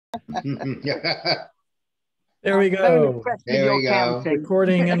There we I'm go. impressed with There your we go. counting.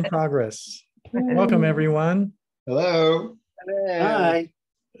 Recording in progress. Welcome, everyone. Hello. Hi.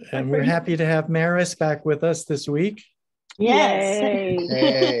 And we're happy to have Maris back with us this week. Yes. Yay.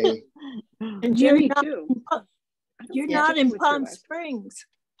 Hey. And Jimmy too. You're Yeah, not Jimmy in was Palm here. Springs.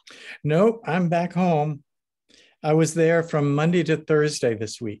 Nope, I'm back home. I was there from Monday to Thursday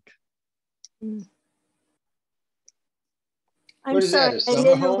this week. I'm What is that, sorry a I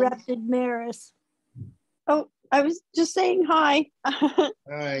summer home? interrupted Maris. Oh, I was just saying hi.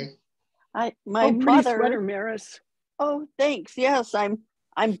 Hi. My Oh, pretty mother. sweater, Maris. Oh, thanks. Yes, I'm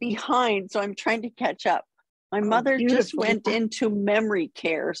behind, so I'm trying to catch up. My mother just beautiful. went into memory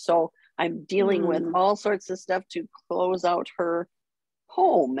care, so I'm dealing with all sorts of stuff to close out her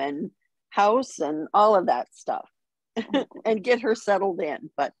home and house and all of that stuff and get her settled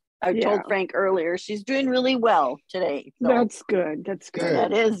in. But I told Frank earlier she's doing really well today. So That's good. That's good.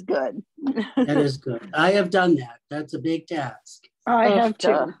 that is good. That is good. I have done that. That's a big task. I have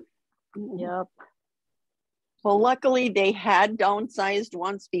too. Yep. Well, luckily they had downsized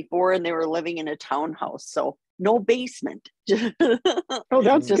once before and they were living in a townhouse. So no basement. Oh,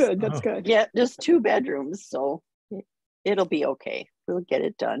 that's Just- good. That's good. Yeah, just 2 bedrooms. So it'll be okay. We'll get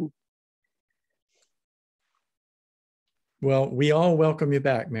it done. Well, we all welcome you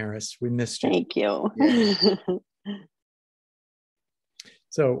back, Maris. We missed you. Thank you. Yes.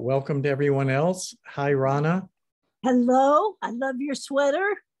 So welcome to everyone else. Hi, Rana. Hello, I love your sweater.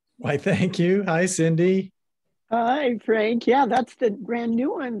 Why, thank you. Hi, Cindy. Hi, Frank. Yeah, that's the brand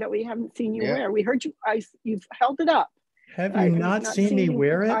new one that we haven't seen you wear. We heard you. You've held it up. Have you not seen me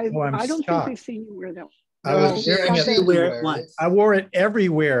wear it? I don't think we've shocked. seen you wear that. I was sure wearing I've it. seen you wear it wear once. I wore it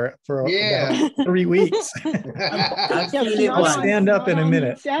everywhere for Yeah. about 3 weeks. I've Yeah, seen it I'll once. stand up in a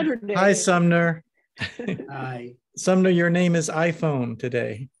minute. Saturday. Hi, Sumner. Hi. Sumner, your name is iPhone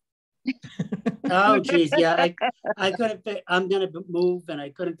today. Oh, geez. Yeah, I couldn't. I'm gonna move, and I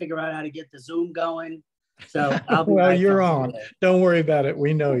couldn't figure out how to get the Zoom going. So I'll be Well, right you're back. on. Don't worry about it.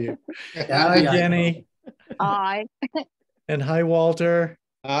 We know you. Hi, Yeah. Jenny. Hi. And hi, Walter.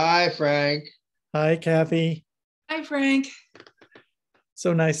 Hi, Frank. Hi, Kathy. Hi, Frank.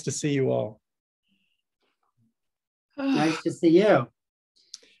 So nice to see you all. Nice to see you,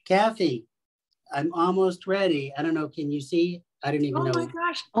 Kathy. I'm almost ready. I don't know. Can you see? I didn't even Oh know. my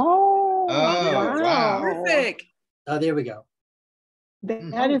gosh. Oh, wow. Perfect. Oh, there we go.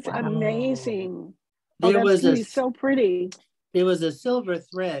 That is amazing. Oh, There that's was gonna a be so pretty. there was a silver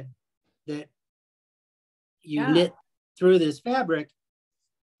thread that you Yeah. knit through this fabric.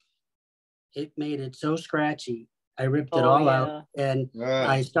 It made it so scratchy. I ripped it all out, and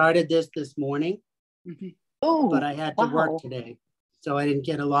I started this morning, Oh, but I had to work today, so I didn't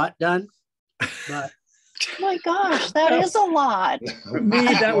get a lot done. But my gosh, that is a lot. For me,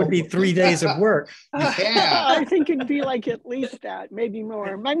 that would be 3 days of work. Yeah. I think it'd be like at least that, maybe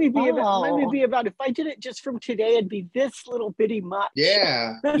more. Might be about if I did it just from today, it'd be this little bitty much.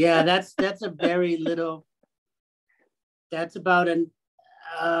 Yeah. yeah, that's a very little. That's about an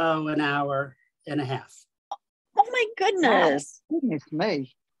hour and a half. Oh my goodness. Goodness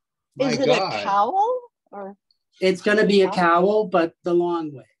me. My Is it God. a cowl or It's going to be a cowl, but the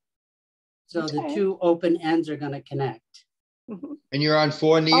long way. So the Okay. 2 open ends are going to connect. And you're on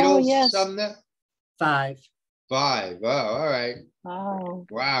 4 needles, yes. Sumner? 5. 5. Oh, all right. oh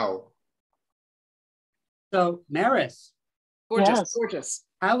Wow. So Maris, Gorgeous, Yes. gorgeous.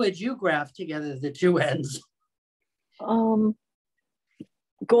 how would you graft together the 2 ends?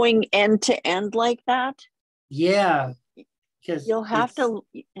 going end to end like that? Yeah, because You'll have to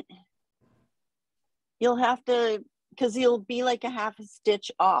because you'll be like a half a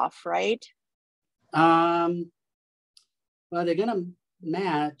stitch off, right? Well, they're gonna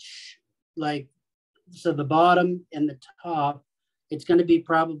match, like, so the bottom and the top, it's gonna be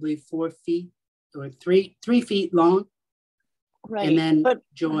probably 4 feet or 3 feet long, Right. and then but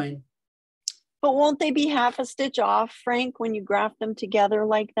join. won't they be half a stitch off, Frank, when you graft them together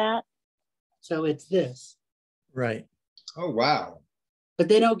like that? So it's this, Right. Oh, wow. but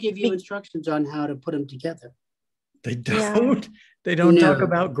they don't give you instructions on how to put them together. They Yeah. don't. They don't talk No.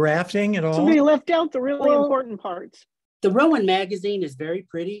 about grafting at all. Somebody left out the really Well- important parts. The Rowan magazine is very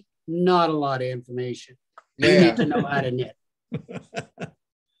pretty, not a lot of information. You Yeah. need to know how to knit.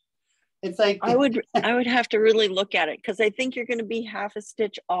 It's like I would have to really look at it because I think you're going to be half a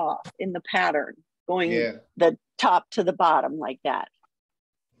stitch off in the pattern, going Yeah. the top to the bottom like that.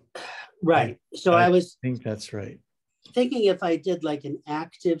 right. So I was think that's right. thinking if I did like an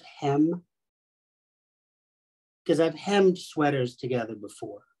active hem, because I've hemmed sweaters together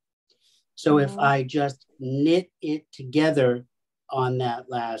before. So if I just knit it together on that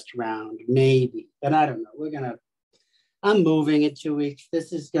last round, maybe. But I don't know. I'm moving in 2 weeks.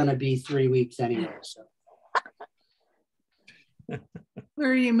 This is gonna be 3 weeks anyway. So Where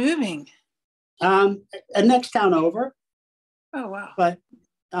are you moving? Next town over, Oh, wow. but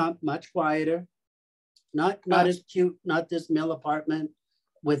much quieter. Not as cute, not this mill apartment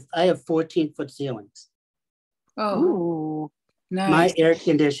I have 14-foot ceilings. Oh, Ooh. nice. My air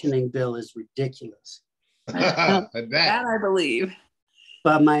conditioning bill is ridiculous. I bet. That I believe.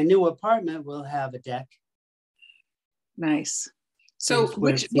 But my new apartment will have a deck. Nice. So 10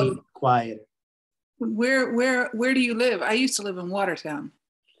 square feet quieter. where do you live? I used to live in Watertown.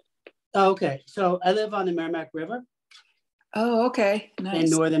 Okay, so I live on the Merrimack River Oh, okay. in Nice.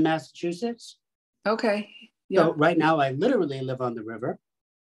 northern Massachusetts. Okay. Yeah. So right now I literally live on the river,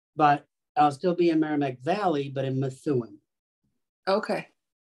 but I'll still be in Merrimack Valley, but in Methuen. Okay.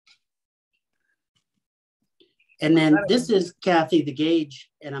 And then this is Kathy the Gauge,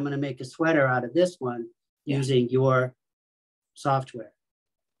 and I'm going to make a sweater out of this one using your software.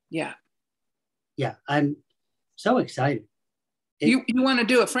 Yeah. Yeah, I'm so excited. You want to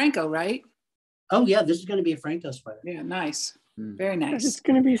do a Phrancko, right? Oh yeah, this is going to be a Phrancko sweater. Yeah. Nice. Very It's nice.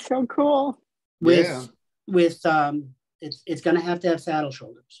 going to be so cool. With it's going to have saddle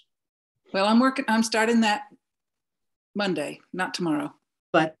shoulders. Well, I'm starting that Monday, not tomorrow.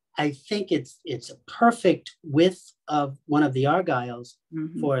 But I think it's a perfect width of one of the Argyles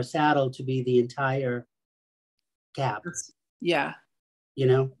for a saddle to be the entire cap. Yeah. You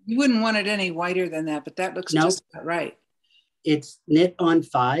know, You wouldn't want it any wider than that, but that looks just about right. It's knit on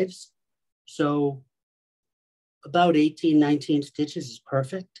 5s, so about 18, 19 stitches is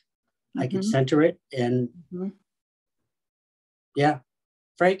perfect. I can center it, and yeah,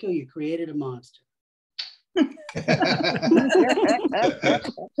 Phrancko, you created a monster.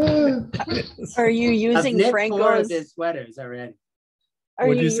 Are you using I've knit 4 of Phrancko's? his sweaters already. Are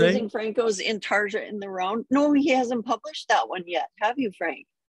What'd you you say? using Phrancko's Intarsia in the round? No, he hasn't published that one yet. Have you, Frank?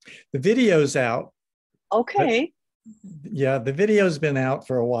 The video's out. Okay. Yeah, the video's been out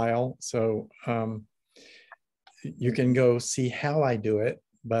for a while, so you can go see how I do it.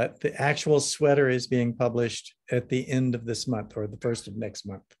 But the actual sweater is being published at the end of this month or the first of next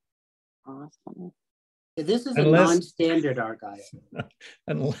month. Awesome. This is Unless- a non-standard Argyle.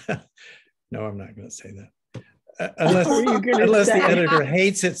 No, I'm not going to say that. Unless What are you gonna unless the say? editor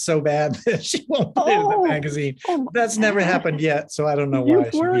hates it so bad that she won't put it in the Oh. magazine. Oh, That's never happened yet, so I don't know why. You've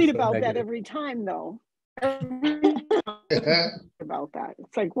she'd be worried so about that negative. every time, though. Every time about that.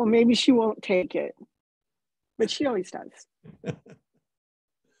 It's like, well, maybe she won't take it, but she always does.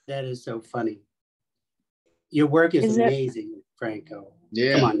 That is so funny. Your work is it- amazing, Phrancko.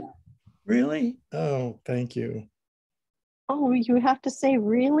 Yeah. Come on now. Really? Oh, thank you. Oh, you have to say,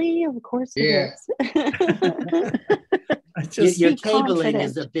 really? Of course Yeah. it is. I just Your Be cabling confident.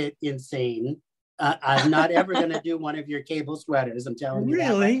 is a bit insane. I'm not ever going to do one of your cable sweaters. I'm telling you that.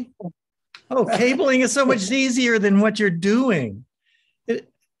 really. Oh, cabling is so much easier than what you're doing.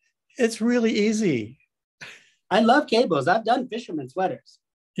 It's really easy. I love cables. I've done fisherman sweaters.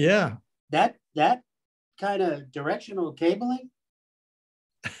 Yeah. That kind of directional cabling.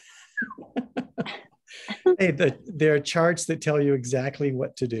 Hey, there are charts that tell you exactly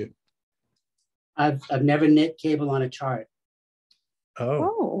what to do. I've never knit cable on a chart. Oh,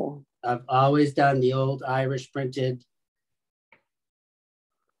 Oh, I've always done the old Irish printed.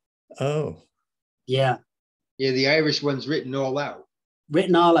 oh, Yeah, Yeah, the Irish one's written all out.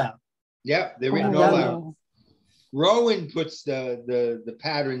 written all out. Yep, they're written Oh, all wow. out. Rowan puts the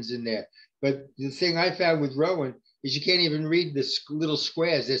patterns in there. But the thing I found with Rowan is you can't even read the little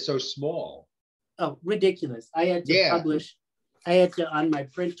squares. They're so small. Oh, ridiculous. I had to Yeah. on my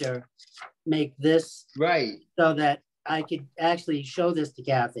printer, make this Right. so that I could actually show this to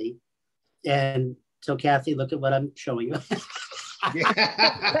Kathy. And so Kathy, look at what I'm showing you.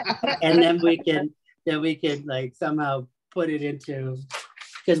 And then we can like somehow put it into,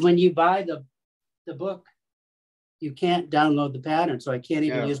 because when you buy the book, you can't download the pattern. So I can't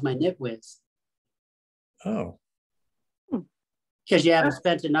even Yeah. use my NitWiz oh, because you haven't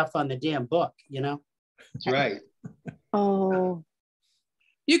spent enough on the damn book, you know? That's right. oh,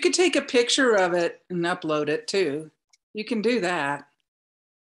 You could take a picture of it and upload it too. You can do that.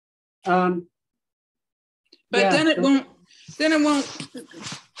 Um, But yeah, then it so- won't, you know, when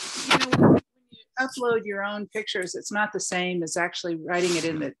you upload your own pictures, it's not the same as actually writing it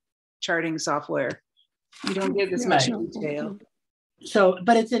in the charting software. You don't get as much Right. detail. So,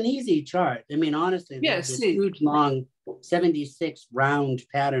 but it's an easy chart. I mean, honestly, Yes, there's this huge, long 76 round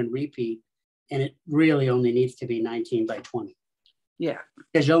pattern repeat, and it really only needs to be 19 by 20 Yeah.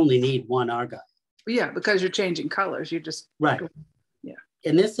 because you only need one Argyle. Yeah, because you're changing colors. You just Right.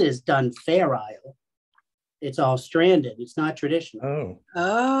 And this is done Fair Isle. It's all stranded. It's not traditional. Oh,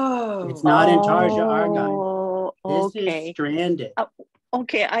 Oh. It's not in Tarja Argyle. Oh, This is okay. stranded.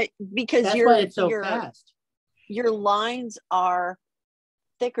 Okay, because That's why it's so fast. your lines are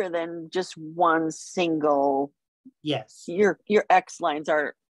thicker than just one single. Yes. Your X lines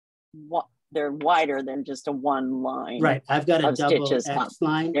are they're wider than just a one line. Right. I've got a of double stitches. X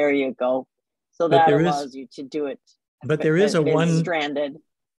line. There you go. So But that there is- allows you to do it. but there is if a it's one, stranded.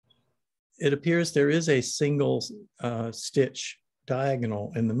 it appears there is a single stitch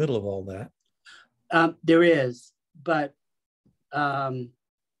diagonal in the middle of all that. There is, but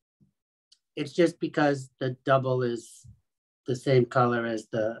it's just because the double is the same color as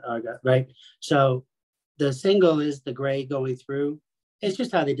the Argyle, right? So the single is the gray going through. It's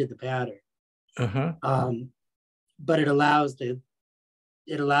just how they did the pattern. Uh-huh. But it allows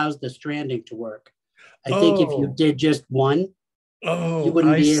the stranding to work. I think if you did just one, you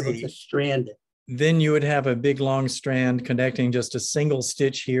wouldn't be able to strand it. Then you would have a big long strand connecting just a single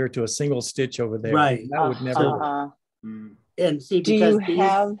stitch here to a single stitch over there. Right. That would never work. And see, Do because you these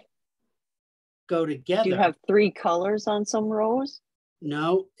have go together. do you have 3 colors on some rows?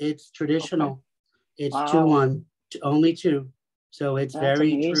 No, it's traditional. It's Wow. only 2. So it's That's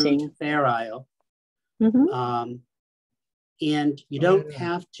very true amazing. to Fair Isle. Mhm. And you don't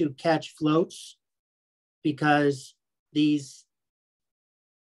have to catch floats because these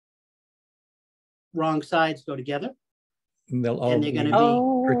wrong sides go together. And they'll all And they're be going to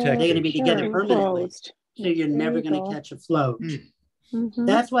be protected. they're going to be together sure. permanently. Closed. So you're There never you going to go. catch a float. Mhm.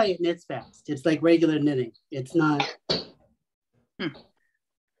 That's why it knits fast. It's like regular knitting. It's not.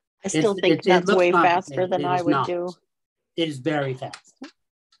 I still think it that's looks way complicated. faster than It I is would not. do. It is very fast.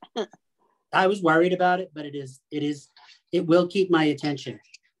 I was worried about it, but it will keep my attention.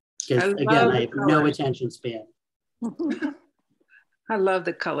 Because I again, love I the have no colors. attention span. I love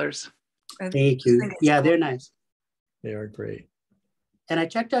the colors. I Thank think you. it's Yeah, cool. they're nice. They are great. And I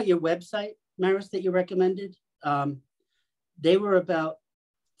checked out your website, Maris, that you recommended. They were about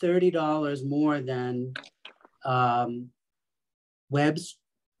 $30 more than Webs.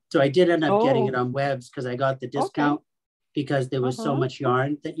 So I did end up getting it on Webs because I got the discount because there was so much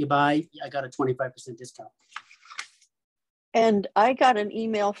yarn that you buy. I got a 25% discount. And I got an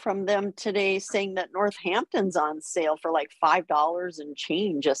email from them today saying that Northampton's on sale for like $5 and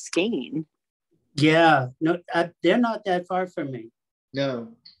change a skein. Yeah, no, they're not that far from me.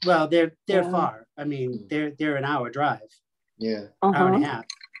 No. Well, they're Yeah. far. I mean, they're an hour drive, Yeah. hour and a half.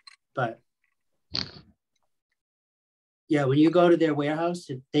 But yeah, when you go to their warehouse,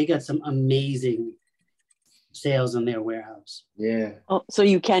 they got some amazing sales in their warehouse. Yeah. Oh, so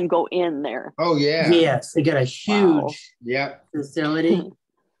you can go in there. Oh yeah. Yes, they got a huge Yeah. facility,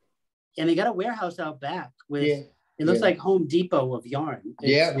 and they got a warehouse out back with. Yeah. It looks Yeah. like Home Depot of yarn.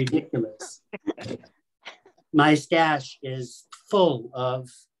 It's Yeah. ridiculous. My stash is full of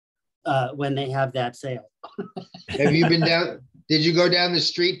when they have that sale. Have you been down? Did you go down the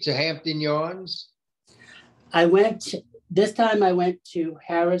street to Hampton Yarns? This time I went to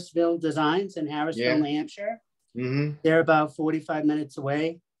Harrisville Designs in Harrisville, New Hampshire. Mm-hmm. They're about 45 minutes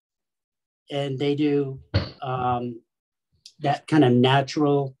away. And they do that kind of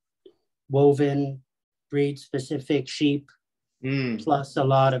natural woven breed specific sheep, plus a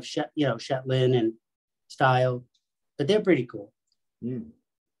lot of Shetland and style, but they're pretty cool.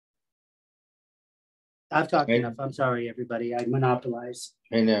 I've talked enough. I'm sorry, everybody. I monopolize.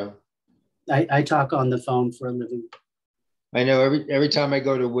 I know. I talk on the phone for a living. I know. Every time I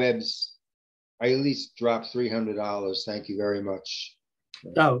go to Webs, I at least drop $300. Thank you very much.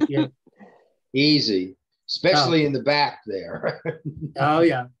 Oh yeah. Easy, especially in the back there. Oh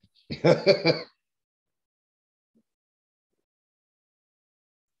yeah.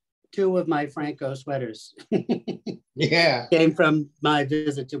 Two of my Phrancko sweaters. Yeah. Came from my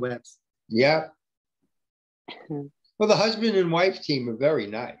visit to Webs. Yeah. Well, the husband and wife team are very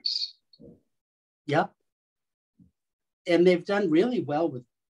nice. Yeah. And they've done really well with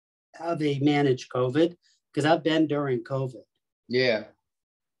how they manage COVID, because I've been during COVID. Yeah.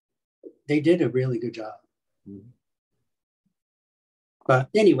 They did a really good job. But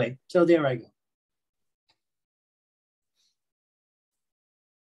anyway, so there I go.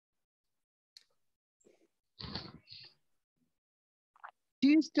 Do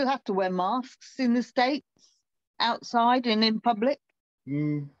you still have to wear masks in the States, outside and in public?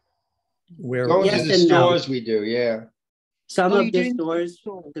 Where Going Yes to the and no. stores, we do. Yeah. Some Oh, of you the do? stores,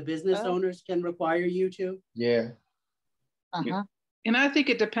 the business Oh. owners can require you to. Yeah. Uh-huh. And I think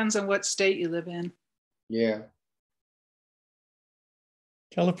it depends on what state you live in. Yeah.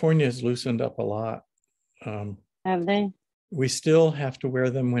 California has loosened up a lot. Have they? we still have to wear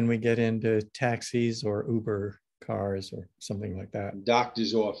them when we get into taxis or Uber cars or something like that,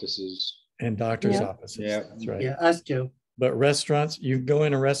 Doctor's offices. and doctor's Yeah. offices. Yeah. That's right. Yeah, us too. But restaurants, you go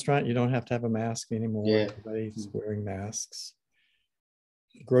in a restaurant, you don't have to have a mask anymore. Yeah. Everybody's wearing masks.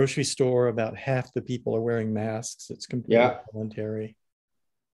 Grocery store, about half the people are wearing masks. It's completely Yeah. voluntary.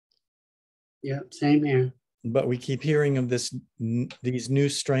 Yeah, same here. But we keep hearing of these new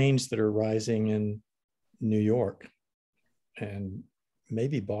strains that are rising in New York and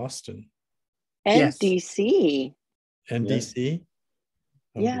maybe Boston And Yes. DC. and Yeah. DC.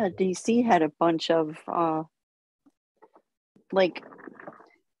 Oh, Yeah, DC had a bunch of like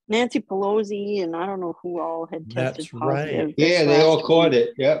Nancy Pelosi and I don't know who all had tested That's right. positive. Yeah, this they all last caught week.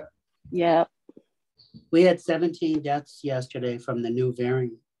 it. Yep. Yeah. We had 17 deaths yesterday from the new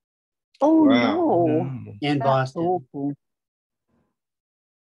variant Oh Wow. no. no. in That's Boston. awful.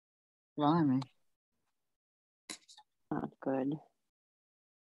 Blimey. Not good.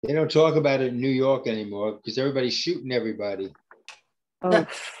 They don't talk about it in New York anymore because everybody's shooting everybody. Oh,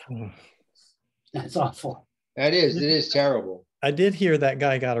 Oh. That's awful. It is terrible. I did hear that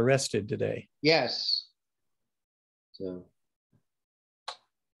guy got arrested today. Yes. So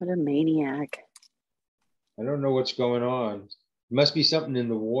what a maniac. I don't know what's going on. Must be something in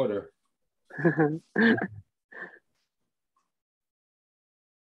the water.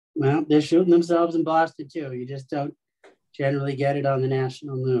 Well, they're shooting themselves in Boston too. You just don't generally get it on the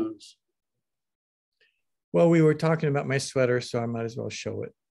national news. Well, we were talking about my sweater, so I might as well show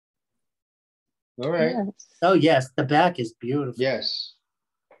it. All right. Yes. Oh yes, the back is beautiful. Yes.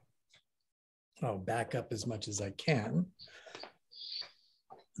 I'll back up as much as I can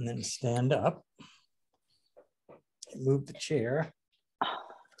and then stand up. Move the chair.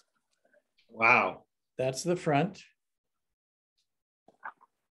 Wow. That's the front.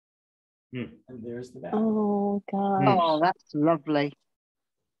 Hmm. And there's the back. Oh God. Oh, that's lovely.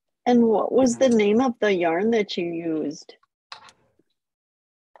 And what was the name of the yarn that you used?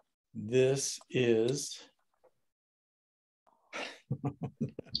 This is.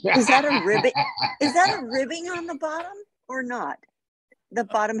 Is that a ribbing? Is that a ribbing on the bottom or not? The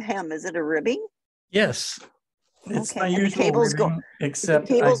bottom hem, is it a ribbing? Yes. It's Okay, my and the usual cables go- ribbing, except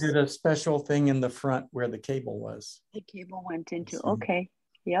I cables- did a special thing in the front where the cable was. The cable went into, See. okay.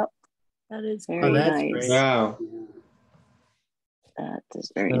 Yep, That is very Oh, that's nice. great. Wow. That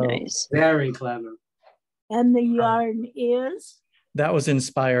is very So- nice. Very clever. And the yarn is? That was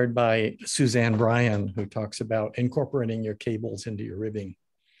inspired by Suzanne Bryan, who talks about incorporating your cables into your ribbing.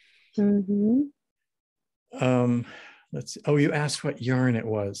 Mm-hmm. Let's see. Oh, you asked what yarn it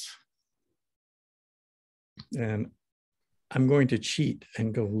was. And I'm going to cheat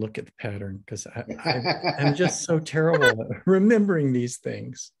and go look at the pattern because I'm just so terrible at remembering these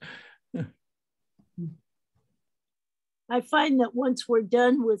things. I find that once we're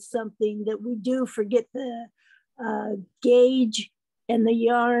done with something that we do forget the gauge and the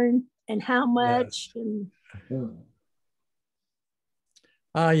yarn and how much. And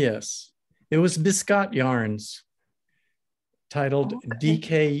Yes. It was Biscott Yarns titled Okay.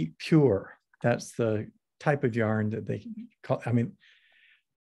 DK Pure. That's the type of yarn that they call, I mean,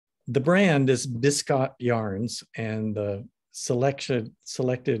 the brand is Biscott Yarns and the selected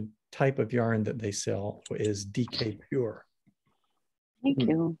type of yarn that they sell is DK Pure. Thank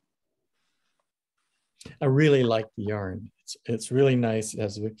you. I really like the yarn. It's really nice. It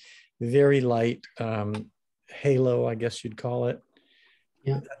has a very light halo, I guess you'd call it.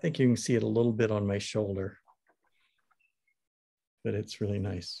 Yeah. I think you can see it a little bit on my shoulder, but it's really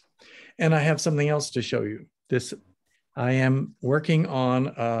nice. And I have something else to show you. This, I am working on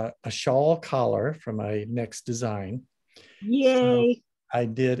a shawl collar for my next design. yay. I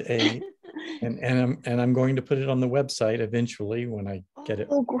did and I'm going to put it on the website eventually when I get it.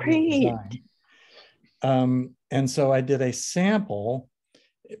 Oh, great. designed. And so I did a sample.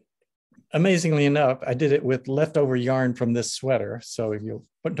 Amazingly enough, I did it with leftover yarn from this sweater. So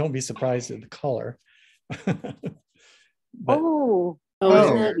but don't be surprised at the color. But Oh, Oh,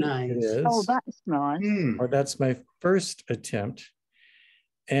 isn't Oh. that it nice? is. Oh, that's nice. Or that's my first attempt.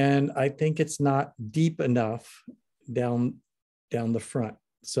 And I think it's not deep enough down the front.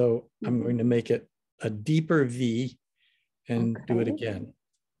 So I'm going to make it a deeper V and do it Okay. again.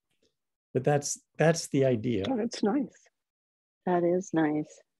 But that's the idea. Oh, that's nice. that is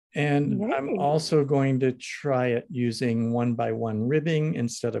nice. And I'm Yay. also going to try it using 1x1 ribbing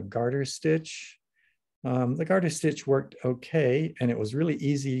instead of garter stitch. The garter stitch worked okay, and it was really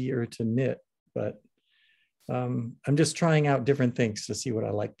easier to knit, but I'm just trying out different things to see what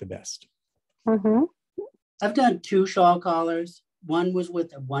I like the best. Mm-hmm. I've done 2 shawl collars. One was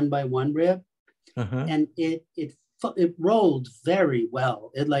with a 1x1 rib, Uh-huh. and it it rolled very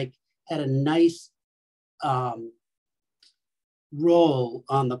well. It like had a nice roll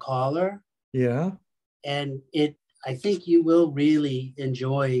on the collar. Yeah. And I think you will really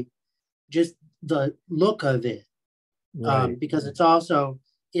enjoy just the look of it. Right. Because it's also,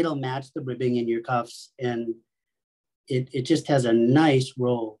 it'll match the ribbing in your cuffs, and it just has a nice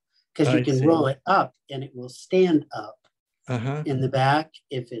roll, because you can roll it up and it will stand up in the back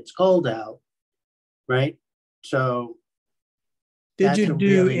if it's cold out, right? So did you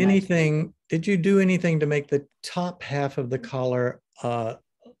do anything? Did you do anything to make the top half of the collar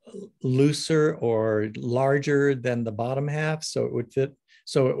looser or larger than the bottom half so it would fit,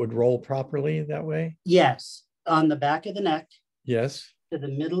 so it would roll properly that way? Yes, on the back of the neck. Yes. To the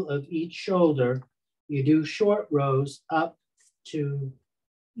middle of each shoulder, you do short rows up to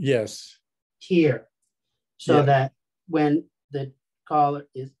here, so that when the collar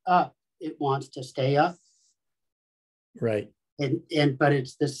is up, it wants to stay up. Right. And but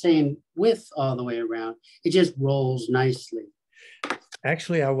it's the same width all the way around. It just rolls nicely.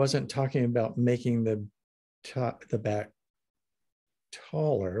 Actually, I wasn't talking about making the back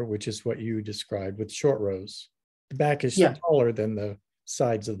taller, which is what you described with short rows. The back is taller than the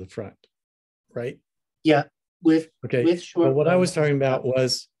sides of the front, right? Yeah. With short but what I was talking about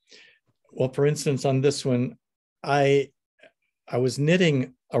was, well, for instance, on this one, I was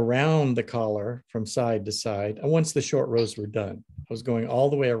knitting around the collar from side to side. And once the short rows were done, I was going all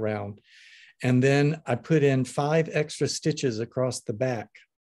the way around. And then I put in 5 extra stitches across the back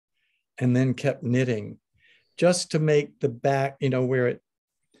and then kept knitting just to make the back, you know, where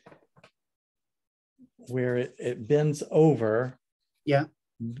it bends over. Yeah.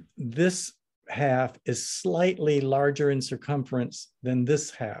 This half is slightly larger in circumference than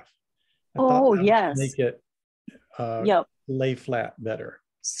this half. I thought that would make it lay flat better.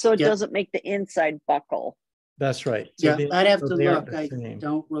 So it doesn't make the inside buckle. That's right. So I'd have to look. I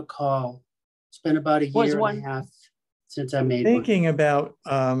don't recall. It's been about a year and a half since I made thinking about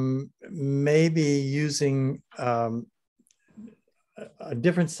maybe using a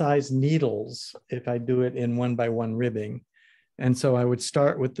different size needles if I do it in 1x1 ribbing. And so I would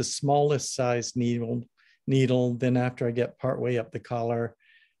start with the smallest size needle, then after I get partway up the collar,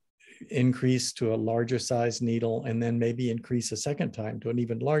 increase to a larger size needle, and then maybe increase a second time to an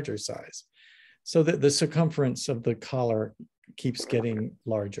even larger size, so that the circumference of the collar keeps getting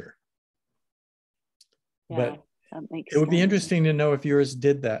larger. But it would be interesting to know if yours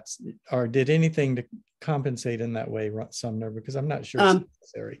did that or did anything to compensate in that way, Sumner, because I'm not sure it's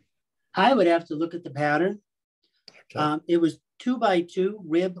necessary. I would have to look at the pattern. Okay. It was 2x2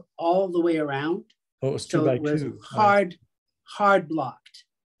 rib all the way around. Oh, it was 2x2. It was hard blocked,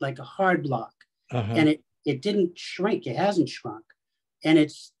 like a hard block. And it didn't shrink. It hasn't shrunk. And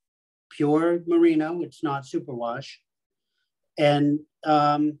it's pure merino. It's not superwash. And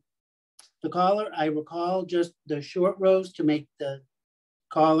the collar, I recall just the short rows to make the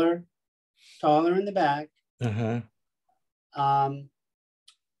collar taller in the back. The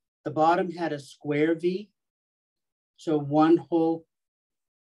bottom had a square V. So one whole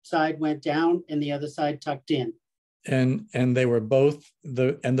side went down and the other side tucked in. And they were both,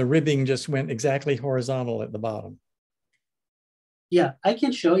 the ribbing just went exactly horizontal at the bottom. Yeah, I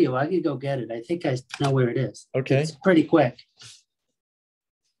can show you. I can go get it. I think I know where it is. Okay. It's pretty quick.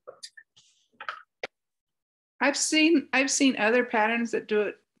 I've seen other patterns that do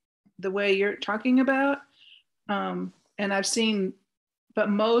it the way you're talking about. And I've seen, but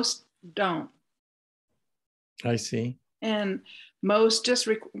most don't. I see. And most just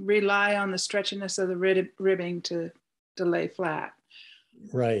rely on the stretchiness of the ribbing to lay flat.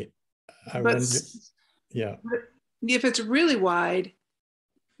 Right. Yeah. If it's really wide,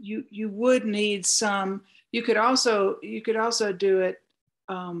 you would need some. You could also do it.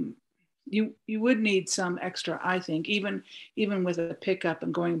 You would need some extra, I think, even with a pickup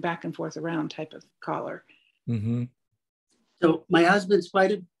and going back and forth around type of collar. So my husband's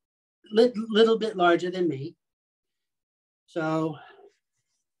quite a little bit larger than me. So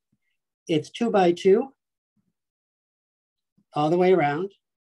it's 2x2 all the way around.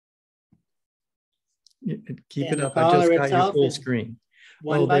 Keep it up. I just got your full screen.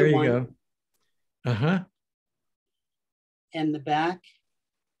 Oh, there you go. And the back.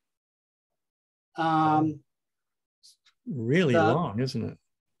 Really long, isn't it?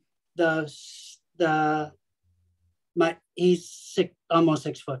 He's almost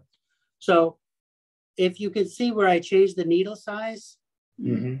 6 foot. So if you can see where I changed the needle size.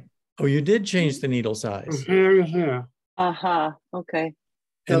 Oh, you did change the needle size. Here. Okay.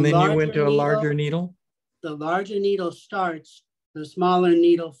 And then you went to a larger needle? The larger needle starts, the smaller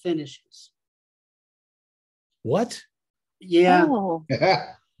needle finishes. What? Yeah, Oh,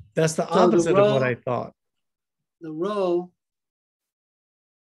 That's the So the opposite of what roll- I thought. the roll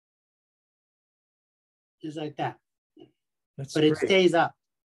is like that, That's but it great. stays up.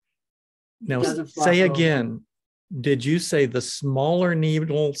 Now doesn't flop say over. again. Did you say the smaller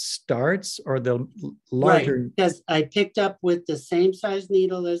needle starts or the Right, larger? because I picked up with the same size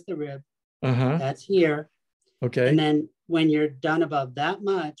needle as the rib. Uh-huh. That's here. Okay. And then when you're done about that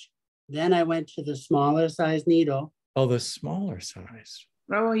much, then I went to the smaller size needle, Oh, the smaller size.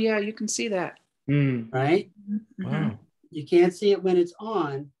 Oh, yeah, you can see that. right? Mhm. Wow. You can't see it when it's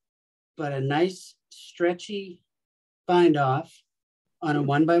on, but a nice stretchy bind off on a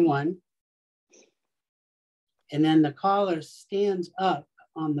 1x1. And then the collar stands up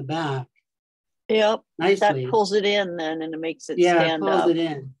on the back yep. nicely. That pulls it in then and it makes it Yeah, it stand pulls up. it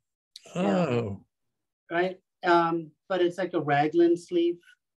in, Oh. right? But it's like a raglan sleeve.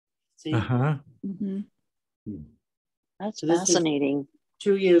 See, Uh-huh. Mhm. That's So this is- fascinating.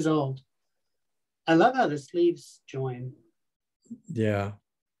 2 years old. I love how the sleeves join. Yeah.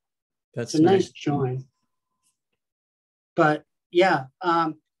 That's It's a nice nice. join. But yeah,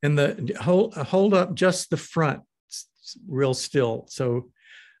 And the hold up just the front real still. So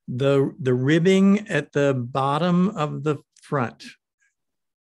the ribbing at the bottom of the front.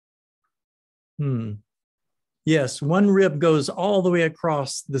 Yes, one rib goes all the way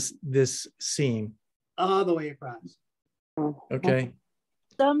across this seam. all the way across. Okay.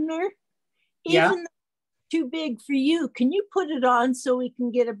 Sumner, Yeah. even though it's too big for you, can you put it on so we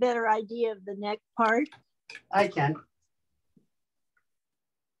can get a better idea of the neck part? I can.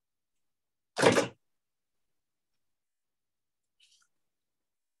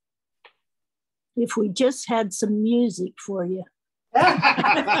 If we just had some music for you. Oh,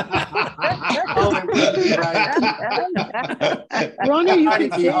 it would be right. Ronnie, you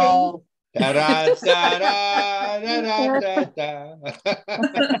It'd can be sing. all, Da-da, da-da, da-da, da-da.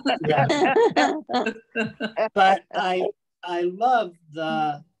 yeah. But I love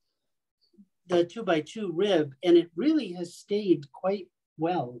the 2x2 rib, and it really has stayed quite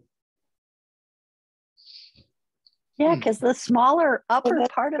well. Yeah, because the smaller upper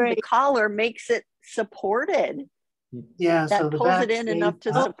that's part of the great. collar makes it supported. Yeah, so That the pulls back it in stays enough to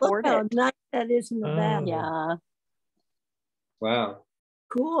up. Look support how it. nice that is in the back. Oh. Yeah. Wow.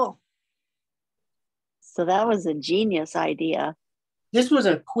 Cool. So that was a genius idea. This was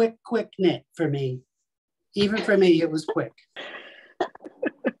a quick knit for me. Even for me, it was quick.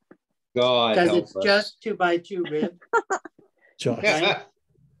 God Because help it's us. just 2x2 rib, Josh. right?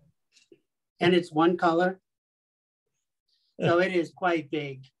 And it's one color. So it is quite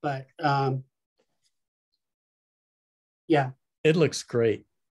big, but yeah. It looks great.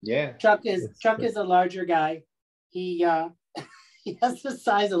 Yeah. Chuck It's is a larger guy. He he has a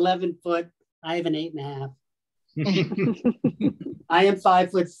size 11 foot. I have an 8.5. I am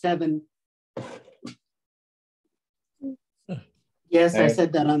 5'7". Yes, I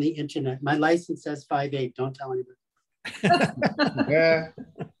said that on the internet. My license says 5'8". Don't tell anybody. Yeah.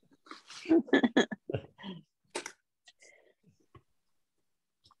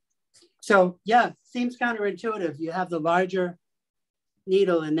 So yeah, seems counterintuitive. You have the larger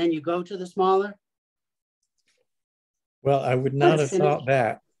needle and then you go to the smaller. Well, I would not have Finish. thought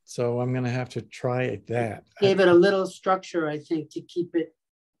that. So I'm going to have to try that. Gave it a little structure, I think, to keep it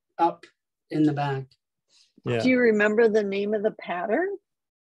up in the back. Yeah. Do you remember the name of the pattern?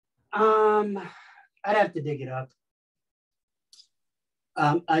 I'd have to dig it up.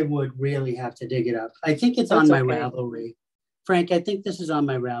 I would really have to dig it up. I think it's on That's my okay. Ravelry. Frank, I think this is on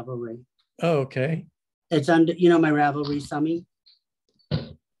my Ravelry. Oh, okay. It's under, my Ravelry Summy,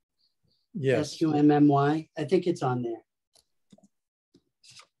 Yes. SUMMY. I think it's on there.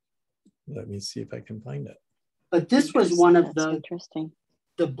 Let me see if I can find it. But this was one of That's the interesting.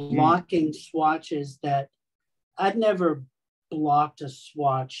 blocking swatches that I'd never blocked a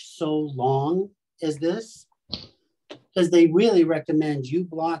swatch so long as this, because they really recommend you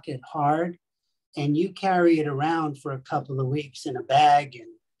block it hard and you carry it around for a couple of weeks in a bag,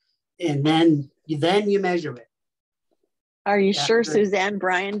 and then you measure it. Are you Yeah, sure good. Suzanne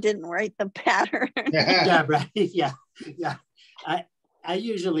Bryan didn't write the pattern? Yeah, right. Yeah. I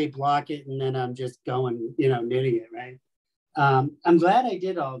usually block it and then I'm just going, knitting it, right? I'm glad I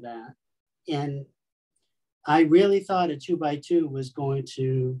did all that. And I really thought a 2x2 was going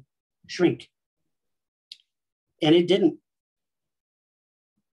to shrink. And it didn't.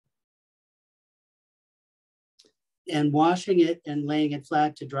 And washing it and laying it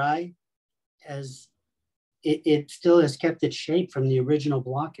flat to dry, it still has kept its shape from the original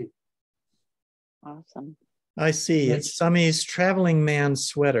blocking. Awesome. I see. It's Summy's traveling man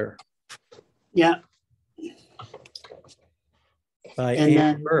sweater. Yeah. By And Anne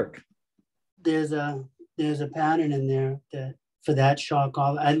then Burke. there's a pattern in there that for that shawl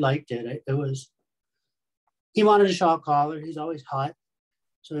collar. I liked it. He wanted a shawl collar. He's always hot,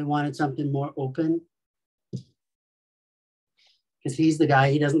 so he wanted something more open. Because he's the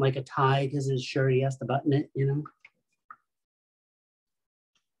guy, he doesn't like a tie because his shirt, he has to button it, you know.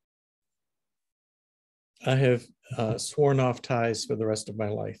 I have sworn off ties for the rest of my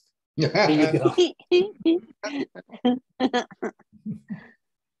life. There you go.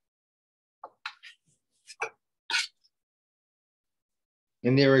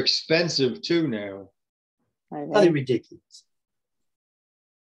 And they're expensive too now. They're ridiculous.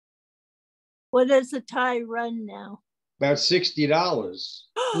 What does a tie run now? About $60.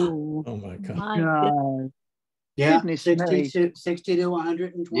 Ooh, Oh my God. My goodness. God. Yeah, Goodness 60 to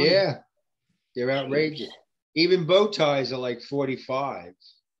 120. Yeah, they're outrageous. Even bow ties are like 45.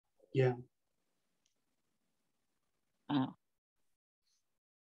 Yeah. Wow.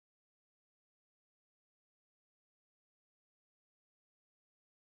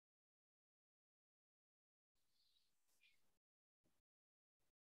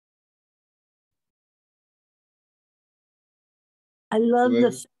 I love Well,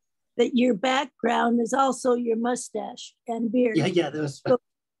 that your background is also your mustache and beard. Yeah, that was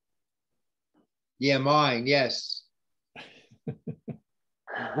yeah, mine, yes.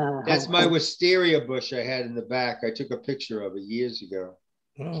 That's my wisteria bush I had in the back. I took a picture of it years ago.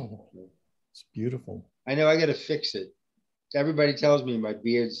 Oh, it's beautiful. I know I got to fix it. Everybody tells me my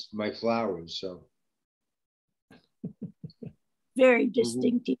beard's my flowers, so. Very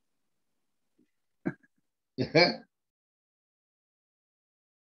distinctive.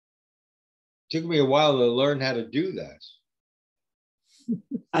 Took me a while to learn how to do that.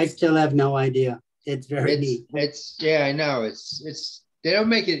 I still have no idea. It's very neat. It's yeah, I know. It's they don't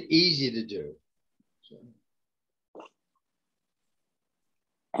make it easy to do. So.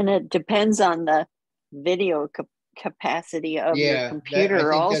 And it depends on the video capacity of your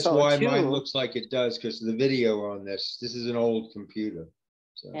computer I think that's why too. mine looks like it does, because of the video on this. This is an old computer.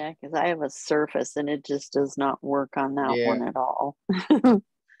 So. Yeah, because I have a Surface and it just does not work on that one at all.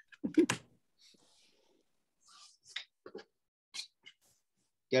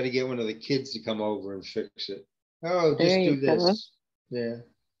 Got to get one of the kids to come over and fix it. Oh, There just you do this. go. Yeah.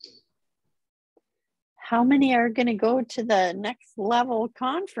 How many are going to go to the next level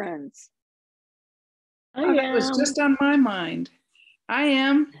conference? Oh, that was just on my mind. I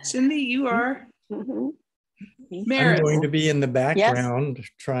am. Cindy, you are. Mm-hmm. I'm going to be in the background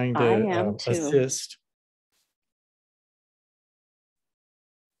trying I am to too. assist.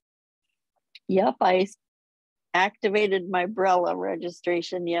 Yep, I activated my Brella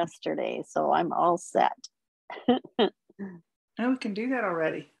registration yesterday, so I'm all set. Oh, we can do that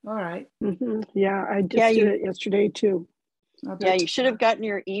already. All right. Mm-hmm. Yeah, I just did it yesterday too. Yeah, you should have gotten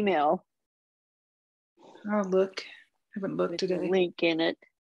your email. I'll look. I haven't looked today. With the link in it.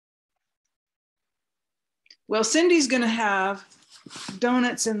 Well, Cindy's going to have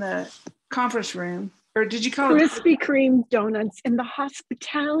donuts in the conference room. Or did you call it? Krispy Kreme donuts in the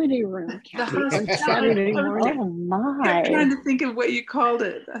hospitality room, Kathy, on Saturday morning. Oh my. I'm trying to think of what you called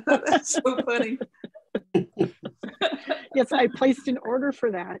it. I thought that's so funny. Yes, I placed an order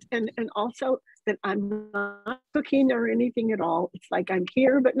for that. And also that I'm not cooking or anything at all. It's like I'm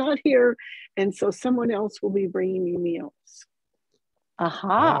here, but not here. And so someone else will be bringing me meals.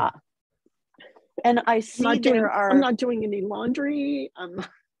 Aha. And I see I'm not doing any laundry. I'm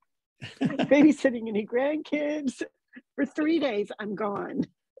babysitting any grandkids. For 3 days, I'm gone.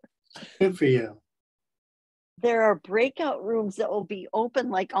 Good for you. There are breakout rooms that will be open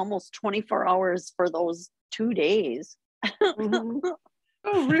like almost 24 hours for those 2 days. Mm-hmm.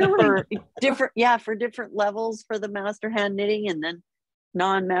 Oh, really? For different levels for the master hand knitting and then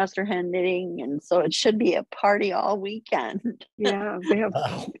non-master hand knitting. And so it should be a party all weekend. Yeah, they have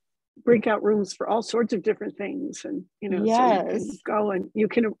breakout rooms for all sorts of different things. And, so you can go and you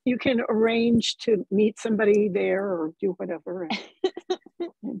can arrange to meet somebody there or do whatever.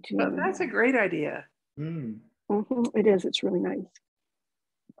 Well, that's a great idea. It is. It's really nice.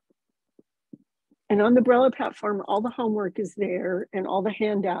 And on the Brella platform, all the homework is there and all the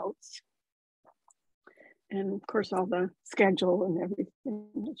handouts. And of course, all the schedule and everything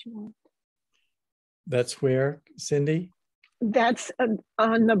that you want. That's where, Cindy? That's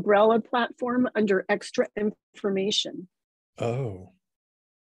on the Brella platform under extra information. Oh.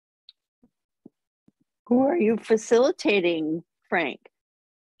 Who are you facilitating, Frank?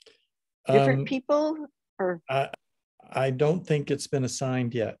 Different people? Or I don't think it's been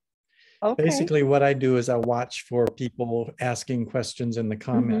assigned yet. Okay. Basically, what I do is I watch for people asking questions in the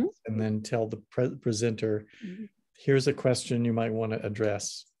comments and then tell the presenter, Here's a question you might want to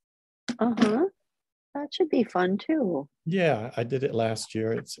address. Uh-huh. That should be fun too. Yeah, I did it last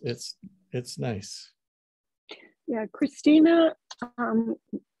year. It's nice. Yeah, Christina,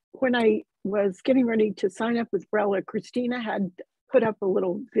 when I was getting ready to sign up with Brella, Christina had put up a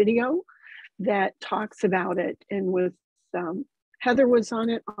little video that talks about it, and with Heather was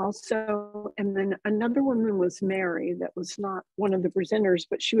on it also, and then another woman was Mary that was not one of the presenters,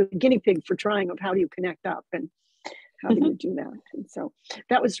 but she was a guinea pig for trying of how do you connect up and how do you do that. And so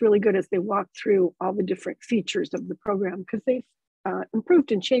that was really good as they walked through all the different features of the program, because they've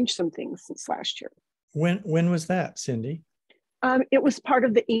improved and changed some things since last year. When was that, Cindy? It was part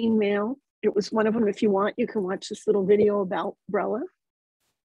of the email. It was one of them. If you want, you can watch this little video about Brella.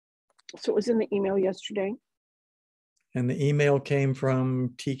 So it was in the email yesterday. And the email came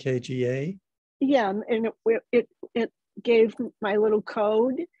from TKGA? Yeah, and it gave my little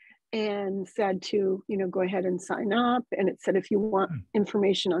code and said to, go ahead and sign up. And it said, if you want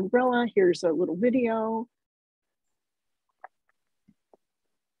information on Brella, here's a little video.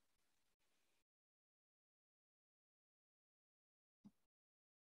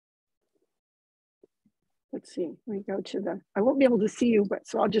 Let's see, we go to I won't be able to see you, but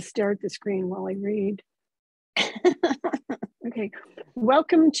so I'll just stare at the screen while I read. Okay,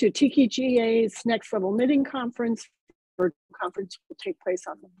 welcome to TKGA's Next Level Knitting Conference. Virtual conference will take place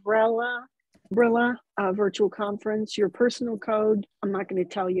on the Brella virtual conference. Your personal code, I'm not going to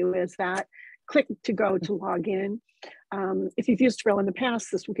tell you, is that. Click to go to log in. If you've used Brella in the past,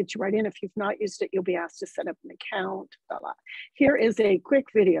 this will get you right in. If you've not used it, you'll be asked to set up an account. Blah, blah. Here is a quick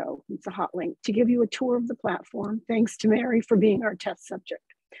video. It's a hot link to give you a tour of the platform. Thanks to Mary for being our test subject.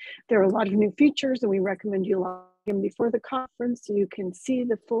 There are a lot of new features, and we recommend you log in before the conference so you can see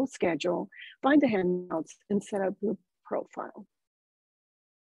the full schedule, find the handouts, and set up your profile.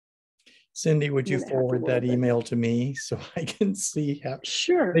 Cindy, would you forward that email to me so I can see how?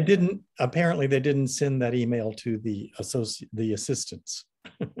 Sure. Apparently they didn't send that email to the assistants.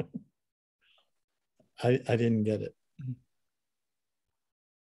 I didn't get it.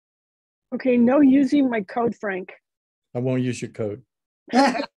 Okay, no using my code, Frank. I won't use your code.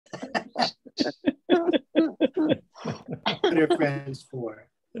 What are friends for?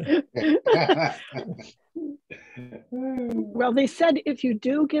 Well, they said if you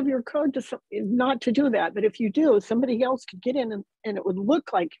do give your code to not to do that, but if you do, somebody else could get in and it would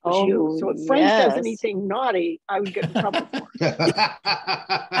look like it was you. So if Frank does anything naughty, I would get in trouble for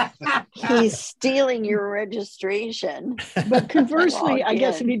it. He's stealing your registration. But conversely, I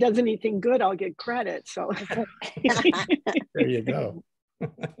guess if he does anything good, I'll get credit. So there you go.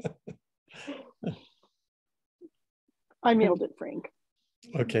 I mailed it, Frank.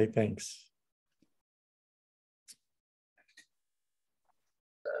 Okay, thanks.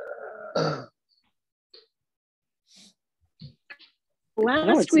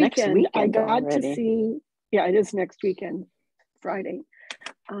 Last weekend, I got to see, yeah, it is next weekend, Friday.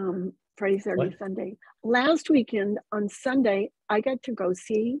 Friday, Saturday, Sunday. Last weekend on Sunday, I got to go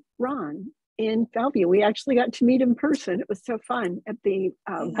see Ron in Bellevue. We actually got to meet in person. It was so fun at the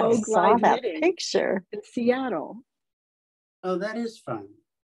Vogue Live Knitting picture in Seattle. Oh, that is fun.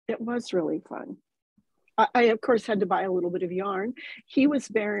 It was really fun. I of course, had to buy a little bit of yarn. He was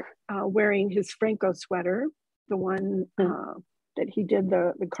wearing his Phrancko sweater, the one that he did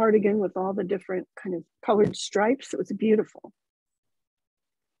the cardigan with all the different kind of colored stripes. It was beautiful.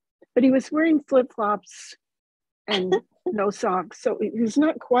 But he was wearing flip-flops and no socks. So he was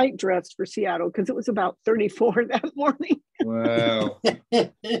not quite dressed for Seattle because it was about 34 that morning. Wow.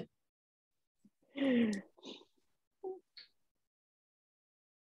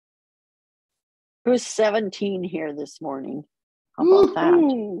 It was 17 here this morning. How about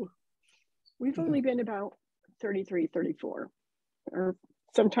that? We've only been about 33, 34, or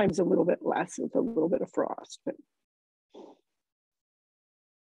sometimes a little bit less with a little bit of frost. But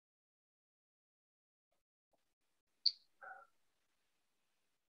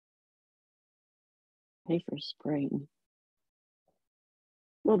ready for spring.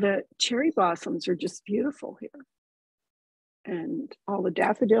 Well, the cherry blossoms are just beautiful here. And all the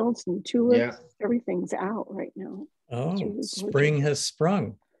daffodils and tulips, everything's out right now. Oh, really spring has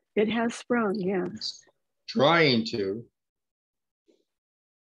sprung. It has sprung, yes. It's trying to.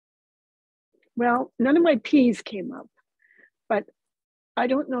 Well, none of my peas came up, but I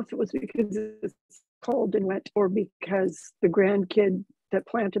don't know if it was because it's cold and wet or because the grandkid that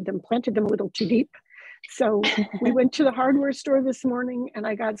planted them a little too deep. So we went to the hardware store this morning and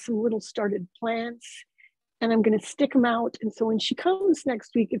I got some little started plants. And I'm going to stick them out. And so when she comes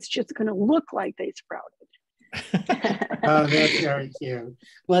next week, it's just going to look like they sprouted. Oh, that's very cute.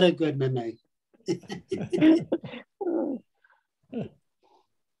 What a good meme.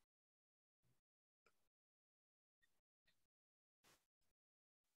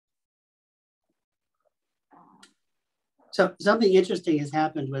 So something interesting has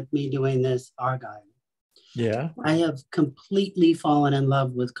happened with me doing this argyle. Yeah. I have completely fallen in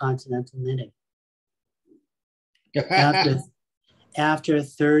love with continental knitting. After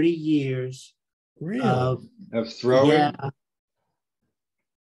 30 years Really? of throwing. Yeah.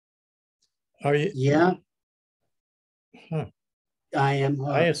 Are you? Yeah. Huh. I am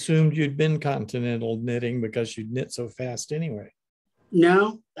hooked. I assumed you'd been continental knitting because you'd knit so fast anyway.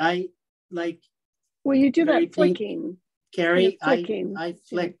 No, I like. Well, you do Carrie that flicking. Carrie, flicking. I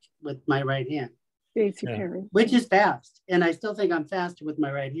flick with my right hand, Daisy Yeah. Perry. which is fast. And I still think I'm faster with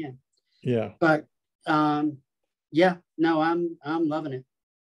my right hand. Yeah. But yeah, no, I'm loving it.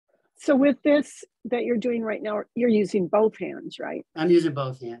 So with this that you're doing right now, you're using both hands, right? I'm using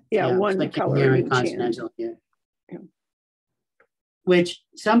both hands. Yeah, one like color in each continental here. Yeah. Which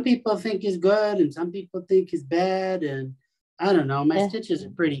some people think is good and some people think is bad. And I don't know, my stitches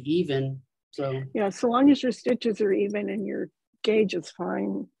are pretty even. So yeah, so long as your stitches are even and your gauge is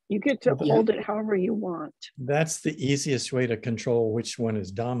fine, you get to hold it however you want. That's the easiest way to control which one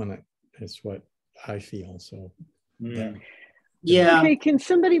is dominant, is what I feel. So yeah. Okay, can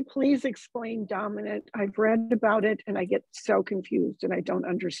somebody please explain dominant? I've read about it and I get so confused and I don't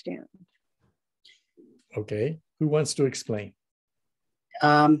understand. Okay, who wants to explain?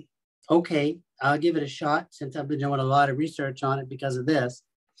 Okay, I'll give it a shot since I've been doing a lot of research on it because of this.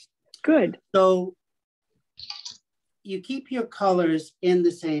 Good. So you keep your colors in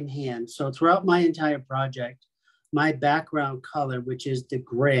the same hand. So throughout my entire project, my background color, which is the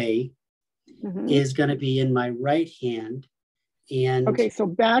gray, is going to be in my right hand. And okay, so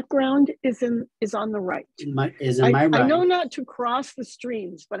background is on the right. My right. I know not to cross the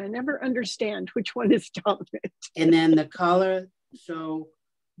streams, but I never understand which one is dominant. And then the color, so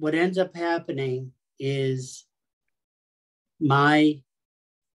what ends up happening is my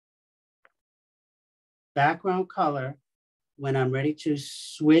background color, when I'm ready to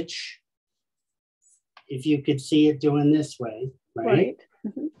switch, if you could see it doing this way, right?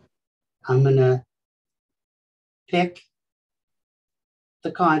 I'm gonna pick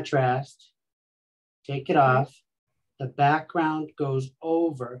the contrast, take it off. The background goes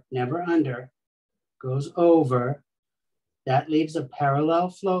over, never under, goes over. That leaves a parallel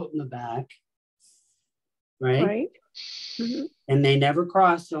float in the back, right? And they never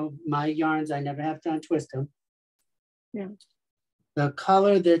cross, so my yarns, I never have to untwist them. Yeah. The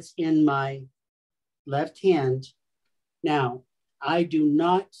color that's in my left hand, now, I do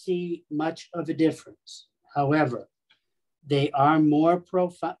not see much of a difference. However, they are more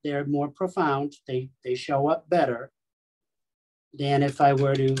profound. They're more profound. They show up better than if I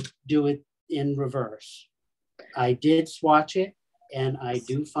were to do it in reverse. I did swatch it, and I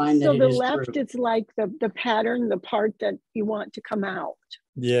do find that it is true. So the left is like the pattern, the part that you want to come out.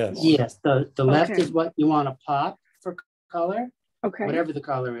 Yes. Yes, the left is what you want to pop for color, whatever the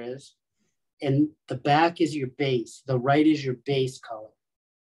color is. And the back is your base. The right is your base color.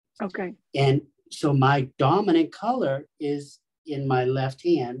 Okay. And so my dominant color is in my left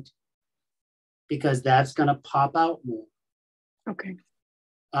hand because that's going to pop out more. Okay.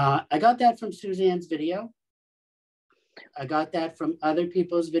 I got that from Suzanne's video. I got that from other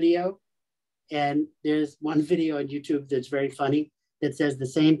people's video. And there's one video on YouTube that's very funny that says the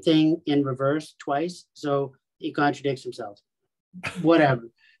same thing in reverse twice. So he contradicts himself.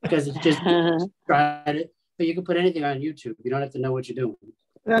 Whatever. Because it's just tried it. But you can put anything on YouTube. You don't have to know what you're doing.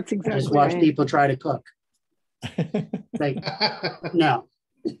 That's exactly just watch people try to cook. Like, no.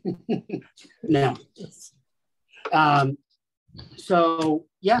 No. So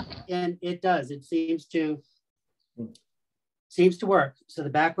yeah, and it does. It seems to work. So the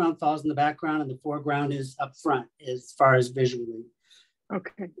background falls in the background and the foreground is up front as far as visually.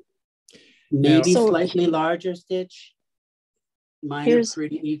 Okay. Maybe slightly larger stitch. Mine are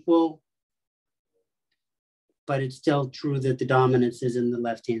pretty equal. But it's still true that the dominance is in the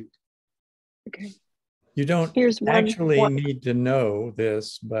left hand. Okay. You don't actually need to know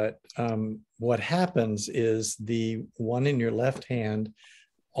this, but what happens is the one in your left hand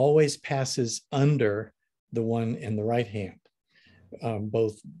always passes under the one in the right hand,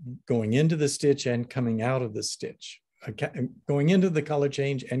 both going into the stitch and coming out of the stitch, going into the color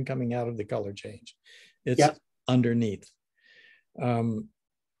change and coming out of the color change. It's underneath.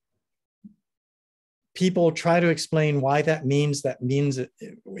 People try to explain why that means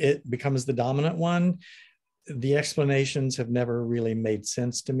it becomes the dominant one. The explanations have never really made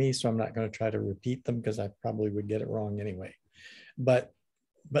sense to me, so I'm not going to try to repeat them because I probably would get it wrong anyway. But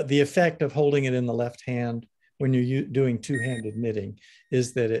the effect of holding it in the left hand when you're doing two-handed knitting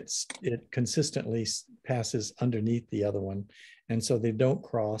is that it consistently passes underneath the other one. And so they don't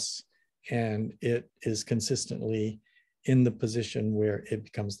cross, and it is consistently in the position where it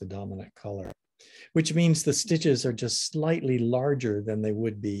becomes the dominant color, which means the stitches are just slightly larger than they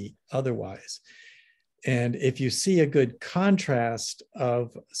would be otherwise. And if you see a good contrast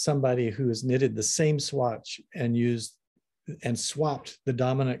of somebody who has knitted the same swatch and swapped the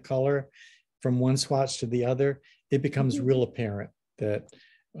dominant color from one swatch to the other, it becomes real apparent that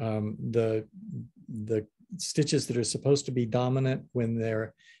the stitches that are supposed to be dominant when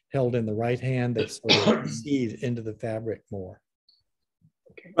they're held in the right hand, that sort of seed into the fabric more.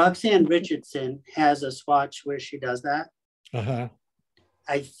 Okay. Roxanne Richardson has a swatch where she does that. Uh-huh.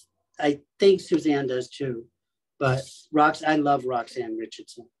 I think Suzanne does too, but I love Roxanne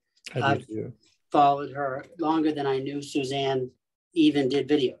Richardson. I've followed her longer than I knew Suzanne even did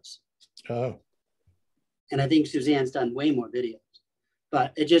videos. Oh. And I think Suzanne's done way more videos,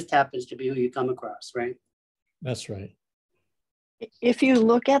 but it just happens to be who you come across, right? That's right. If you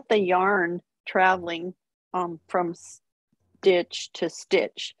look at the yarn traveling from stitch to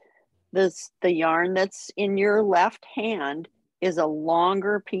stitch, the yarn that's in your left hand is a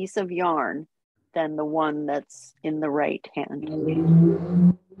longer piece of yarn than the one that's in the right hand.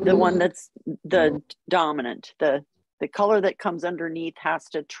 The one that's the dominant, the color that comes underneath has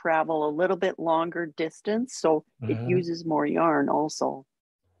to travel a little bit longer distance, so it uses more yarn also.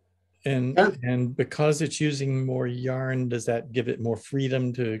 And because it's using more yarn, does that give it more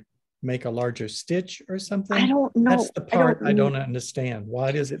freedom to make a larger stitch or something? I don't know. That's the part I don't understand.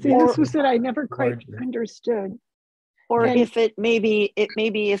 Why does it? See, this was that I never quite understood. Or if it maybe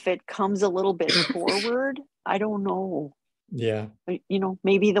if it comes a little bit forward, I don't know. Yeah. You know,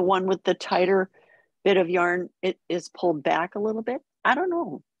 maybe the one with the tighter bit of yarn, it is pulled back a little bit. I don't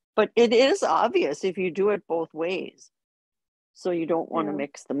know. But it is obvious if you do it both ways. So you don't want to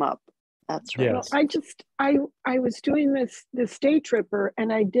mix them up. That's right. Yes. Well, I was doing this day tripper,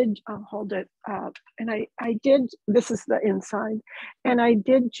 and I did hold it up, and I did, this is the inside, and I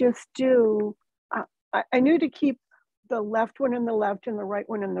did just do, I knew to keep the left one in the left and the right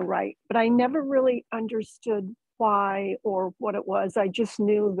one in the right, but I never really understood why or what it was. I just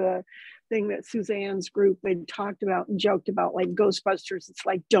knew the thing that Suzanne's group had talked about and joked about, like Ghostbusters. It's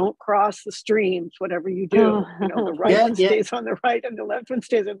like, don't cross the streams, whatever you do. You know, the right one stays on the right and the left one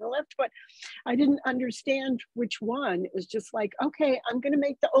stays on the left. But I didn't understand which one. It was just like, okay, I'm going to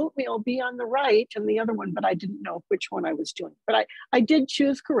make the oatmeal be on the right and the other one, but I didn't know which one I was doing. But I did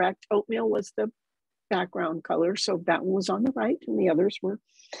choose correct. Oatmeal was the background color, so that one was on the right and the others were.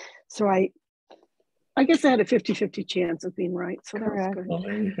 So I guess I had a 50-50 chance of being right. So that was good. Well,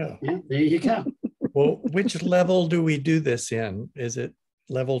 there you go. Yeah, there you go. Well, which level do we do this in? Is it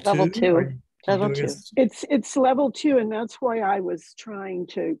level 2? Level 2. Level 2. It's level 2, and that's why I was trying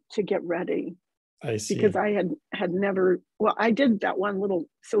to get ready. I see. Because I had never, well, I did that one little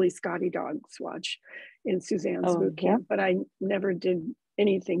silly Scotty dog swatch in Suzanne's boot camp, but I never did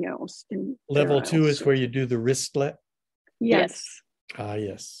anything else. In level 2 is where you do the wristlet? Yes. Ah,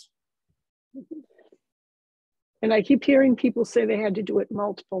 yes. And I keep hearing people say they had to do it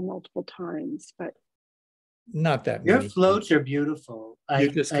multiple times, but not that many. Your floats are beautiful.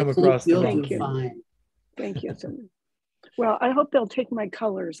 You just come across the Thank you. Fine. Thank you. Well, I hope they'll take my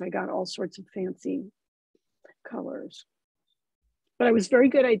colors. I got all sorts of fancy colors. But I was very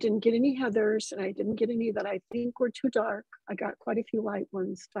good. I didn't get any heathers, and I didn't get any that I think were too dark. I got quite a few light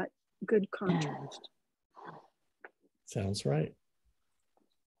ones, but good contrast. Sounds right.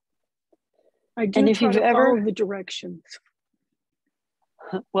 I do try to follow the directions.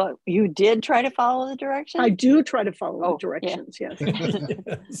 Well, you did try to follow the directions? I do try to follow the directions, yes.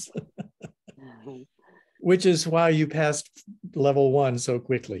 Yes. Which is why you passed level 1 so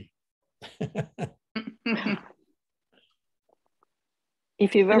quickly.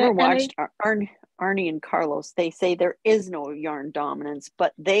 If you've ever watched Arnie and Carlos, they say there is no yarn dominance,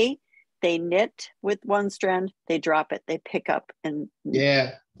 but they knit with one strand, they drop it, they pick up, and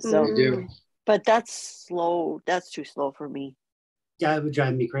so they do. But that's slow. That's too slow for me. Yeah, it would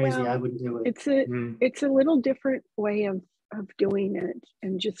drive me crazy. Well, I wouldn't do it. It's a little different way of doing it,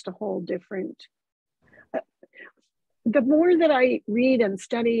 and just a whole different. The more that I read and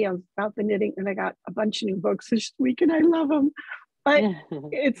study about the knitting, and I got a bunch of new books this week, and I love them. But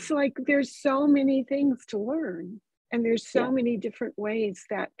it's like there's so many things to learn, and there's so many different ways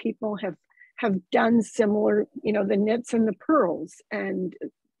that people have done similar. You know, the knits and the purls, and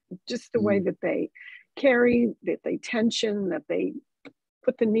just the way that they carry, that they tension, that they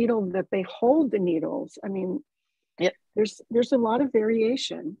put the needle, that they hold the needles. I mean, there's a lot of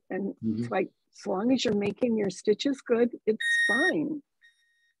variation, and it's like As long as you're making your stitches good, it's fine.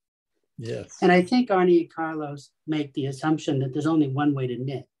 Yes. And I think Arnie and Carlos make the assumption that there's only one way to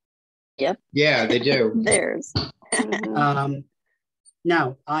knit. Yep. Yeah, they do. There's. Mhm.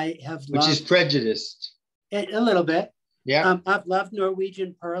 Now, I have Which is loved prejudiced. a little bit. Yeah. I've loved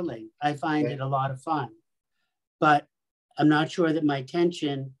Norwegian purling. I find Yeah. it a lot of fun, but I'm not sure that my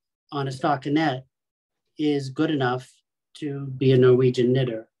tension on a stockinette is good enough to be a Norwegian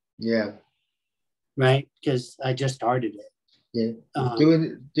knitter, Yeah. right? Because I just started it. Yeah.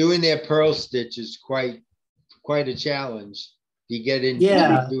 Doing their pearl stitch is quite a challenge. You get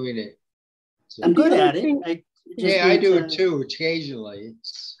into doing it. So, I'm good The other at it. thing- I do it too occasionally.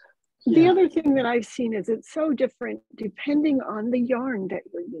 The other thing that I've seen is it's so different depending on the yarn that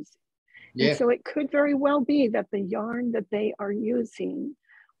you're using. Yeah. And so it could very well be that the yarn that they are using,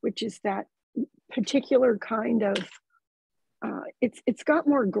 which is that particular kind of, it's got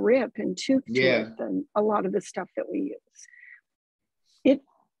more grip and tooth to it than a lot of the stuff that we use.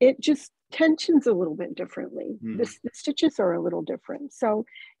 It just tensions a little bit differently. The stitches are a little different. So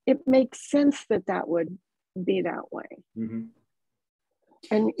it makes sense that would be that way. Mm-hmm.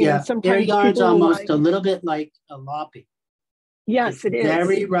 And you know, sometimes their yarn's people almost a little bit like a loppy. Yes, it is.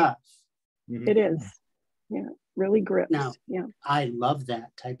 Very rough. Mm-hmm. It is. Yeah, really grips. Now, yeah. I love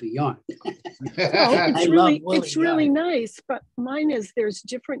that type of yarn. Well, it's really yarn. nice, but mine is there's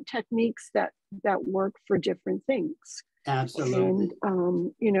different techniques that work for different things. Absolutely.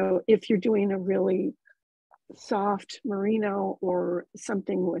 And you know, if you're doing a really soft merino or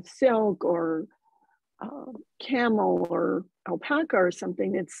something with silk or camel or alpaca or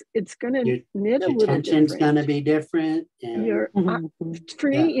something, it's going to knit a little tension's different. going to be different. And For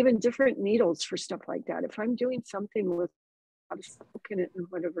me, even different needles for stuff like that. If I'm doing something with a lot of silk in it and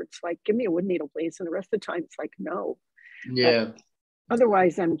whatever, it's like, give me a wood needle, please. And the rest of the time, it's like, no. Yeah. But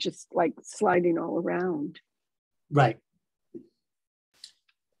otherwise, I'm just like sliding all around. Right.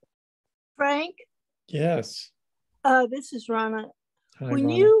 Frank? Yes. This is Rana. Hi, When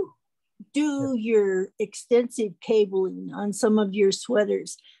Rana. you do your extensive cabling on some of your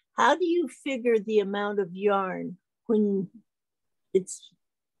sweaters, how do you figure the amount of yarn when it's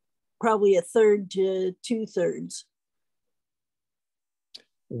probably 1/3 to 2/3?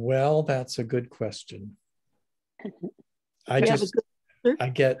 Well, that's a good question. I You have a just,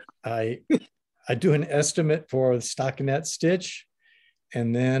 good I do an estimate for the stockinette stitch,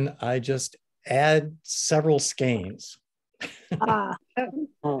 and then I just add several skeins.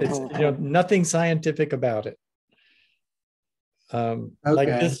 It's, you know, nothing scientific about it. Like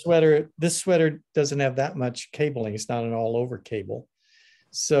this sweater doesn't have that much cabling. It's not an all over cable.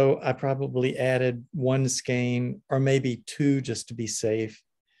 So I probably added 1 skein or maybe 2 just to be safe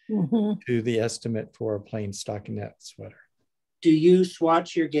to the estimate for a plain stockinette sweater. Do you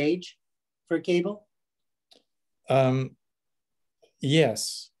swatch your gauge for cable?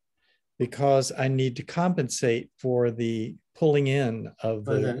 Yes, because I need to compensate for the pulling in of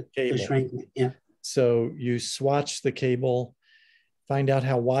the cable. The shrinkment, yeah. So you swatch the cable, find out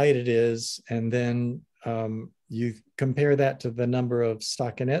how wide it is, and then you compare that to the number of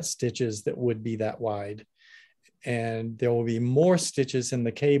stockinette stitches that would be that wide. And there will be more stitches in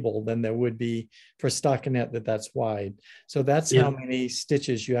the cable than there would be for stockinette that's wide. So that's how many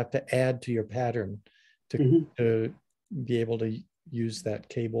stitches you have to add to your pattern to be able to use that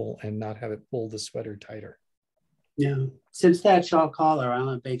cable and not have it pull the sweater tighter. Yeah. Since that shawl collar, I'm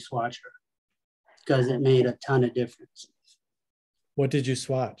a big swatcher because it made a ton of difference. What did you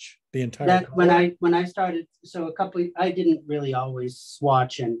swatch? The entire that collar? when I started, so I didn't really always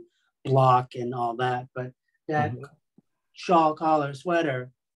swatch and block and all that, but that shawl collar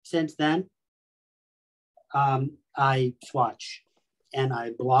sweater, since then, I swatch and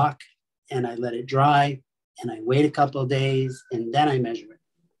I block and I let it dry and I wait a couple of days and then I measure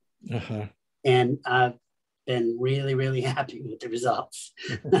it. And I've been really, really happy with the results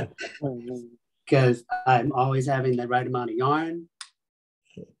because I'm always having the right amount of yarn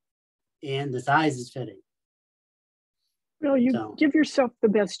and the size is fitting. Well, you give yourself the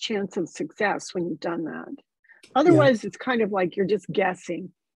best chance of success when you've done that. Otherwise, it's kind of like you're just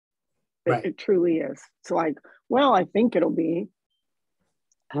guessing. But it truly is. It's like, well, I think it'll be.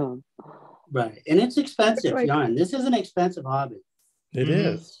 Right. And it's expensive yarn. This is an expensive hobby. It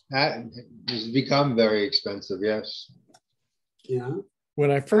is. That has become very expensive, yes. Yeah. When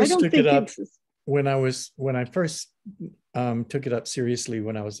I first took it up, when I first took it up seriously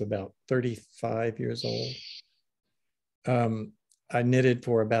when I was about 35 years old, I knitted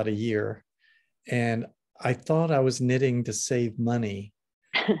for about a year, and I thought I was knitting to save money,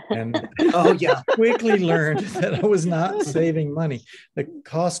 And Oh yeah. quickly learned that I was not saving money. The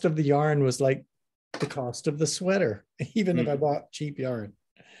cost of the yarn was like the cost of the sweater, even if I bought cheap yarn.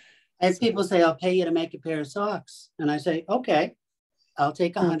 And people say, I'll pay you to make a pair of socks. And I say, okay, I'll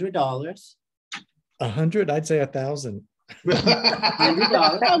take $100. 100? I'd say 1,000. $100. No,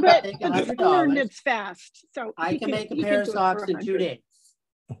 I'll but take the summer $100. knits fast. So I he can make a he pair of do it for socks in 2 100. days,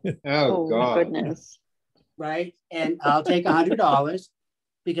 Oh, God. goodness. right? And I'll take $100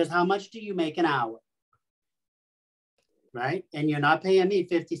 because how much do you make an hour? Right? And you're not paying me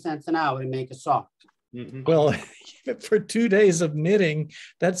 50 cents an hour to make a sock. Mhm. Well, for 2 days of knitting,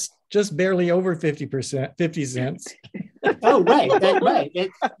 that's just barely over 50%, 50 cents. Oh, right, right. Yeah,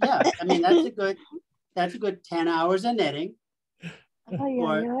 I mean, that's a good 10 hours of knitting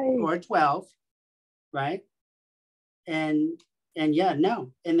or 12, right? And yeah,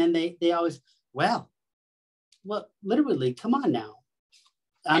 no. And then they always, well, literally, come on now.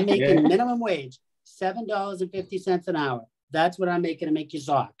 I'm making minimum wage, $7.50 an hour. That's what I'm making to make your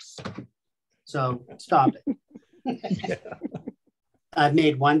socks. So stop it. Yeah. I've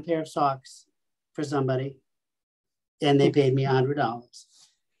made 1 pair of socks for somebody and they paid me $100. Is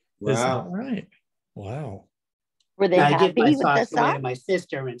that right? Wow. Were they I happy give my with the socks away to sock? my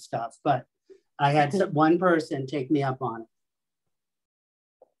sister and stuff, but I had one person take me up on it.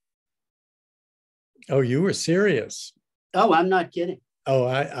 Oh, you were serious. Oh, I'm not kidding. Oh,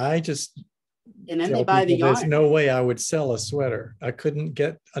 I just And then tell they buy the people there's yarn. no way I would sell a sweater. I couldn't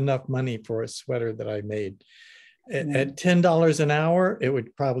get enough money for a sweater that I made. At $10 an hour, it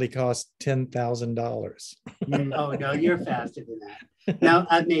would probably cost $10,000. Oh, no, you're faster than that. Now,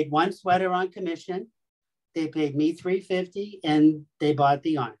 I've made 1 sweater on commission. They paid me $350 and they bought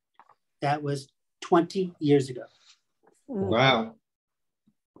the yarn. That was 20 years ago. Wow.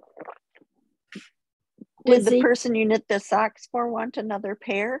 Did the person you knit the socks for want another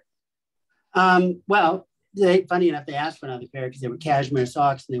pair? Well, funny enough, they asked for another pair because they were cashmere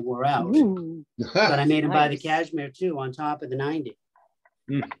socks and they wore out. But I made them buy the cashmere too on top of the 90.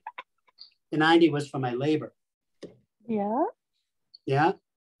 The 90 was for my labor. Yeah. Yeah.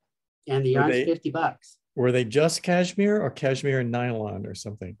 And the yarn's $50. Were they just cashmere or cashmere and nylon or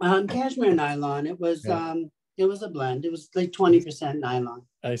something? Cashmere and nylon. It was a blend. It was like 20% nylon.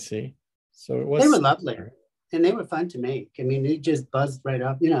 I see. So it was. They were lovely and they were fun to make. I mean, they just buzzed right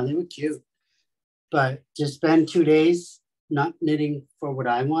up. You know, they were cute. But to spend 2 days not knitting for what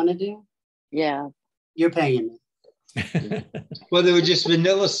I want to do, yeah, you're paying me. Well, they were just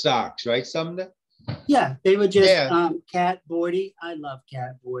vanilla socks, right, Sumner? Yeah, they were just cat boardy. I love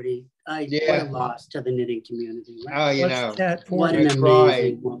cat boardy. What a loss to the knitting community. Right? Oh, you know. Cat what an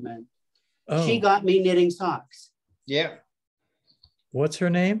amazing woman. Oh. She got me knitting socks. Yeah. What's her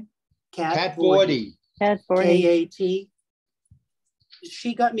name? Cat Boardy. Cat Boardy. K-A-T.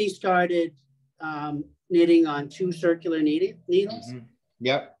 She got me started knitting on 2 circular needles.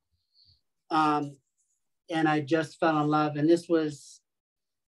 Yep. And I just fell in love. And this was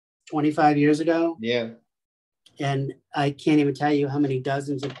 25 years ago. Yeah. And I can't even tell you how many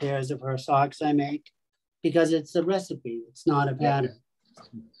dozens of pairs of her socks I make because it's a recipe. It's not a pattern.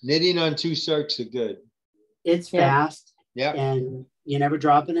 Knitting on 2 circs are good. It's fast. Yeah. And you never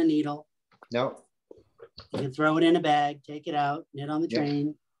drop in a needle. No. You can throw it in a bag, take it out, knit on the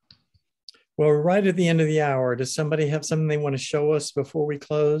train. Well, we're right at the end of the hour. Does somebody have something they want to show us before we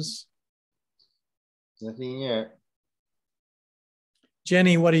close? Nothing yet.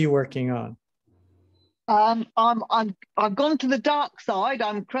 Jenny, what are you working on? I've gone to the dark side.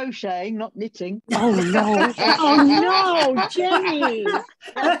 I'm crocheting, not knitting. Oh no! Oh no, Jenny!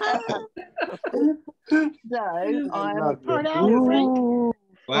 So I'm part out, Frank.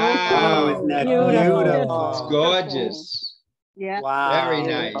 Wow. Isn't that Beautiful. It's gorgeous. Yeah. Wow. Very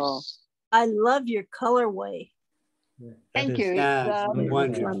nice. I love your colorway. Thank you. Yeah, It's,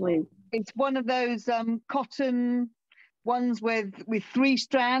 wonderful. it's one of those cotton ones with 3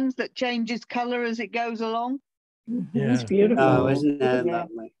 strands that changes color as it goes along. Yeah. It's beautiful. Oh, isn't that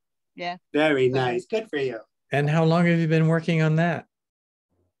lovely? Yeah. Very nice. Good for you. And how long have you been working on that?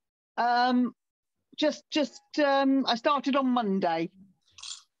 I started on Monday.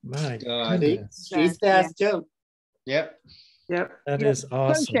 My God. goodness. She's fast too. Yep. Yep. That is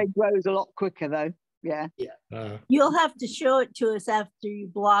awesome. Crochet grows a lot quicker though. Yeah. You'll have to show it to us after you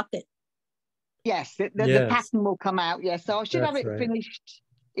block it. Yes, the Yes. pattern will come out. Yes, so I should have That's it right. finished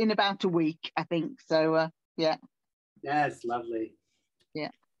in about a week, I think. So yeah. That's lovely.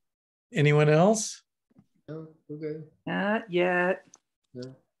 Anyone else? No, okay. Not yet.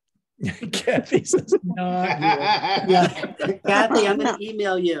 No. Kathy says not yet. Yeah. Kathy, I'm going to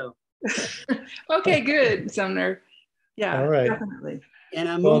email you. Okay, good, Sumner. Yeah, All right. definitely. and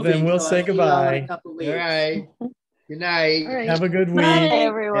I'm Well, moving. then we'll so say I'll see y'all in goodbye. a couple All weeks. right. Good night. All right. Have a good Bye. week. Hey,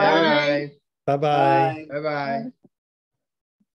 everyone. Bye. Bye-bye. Bye. Bye bye.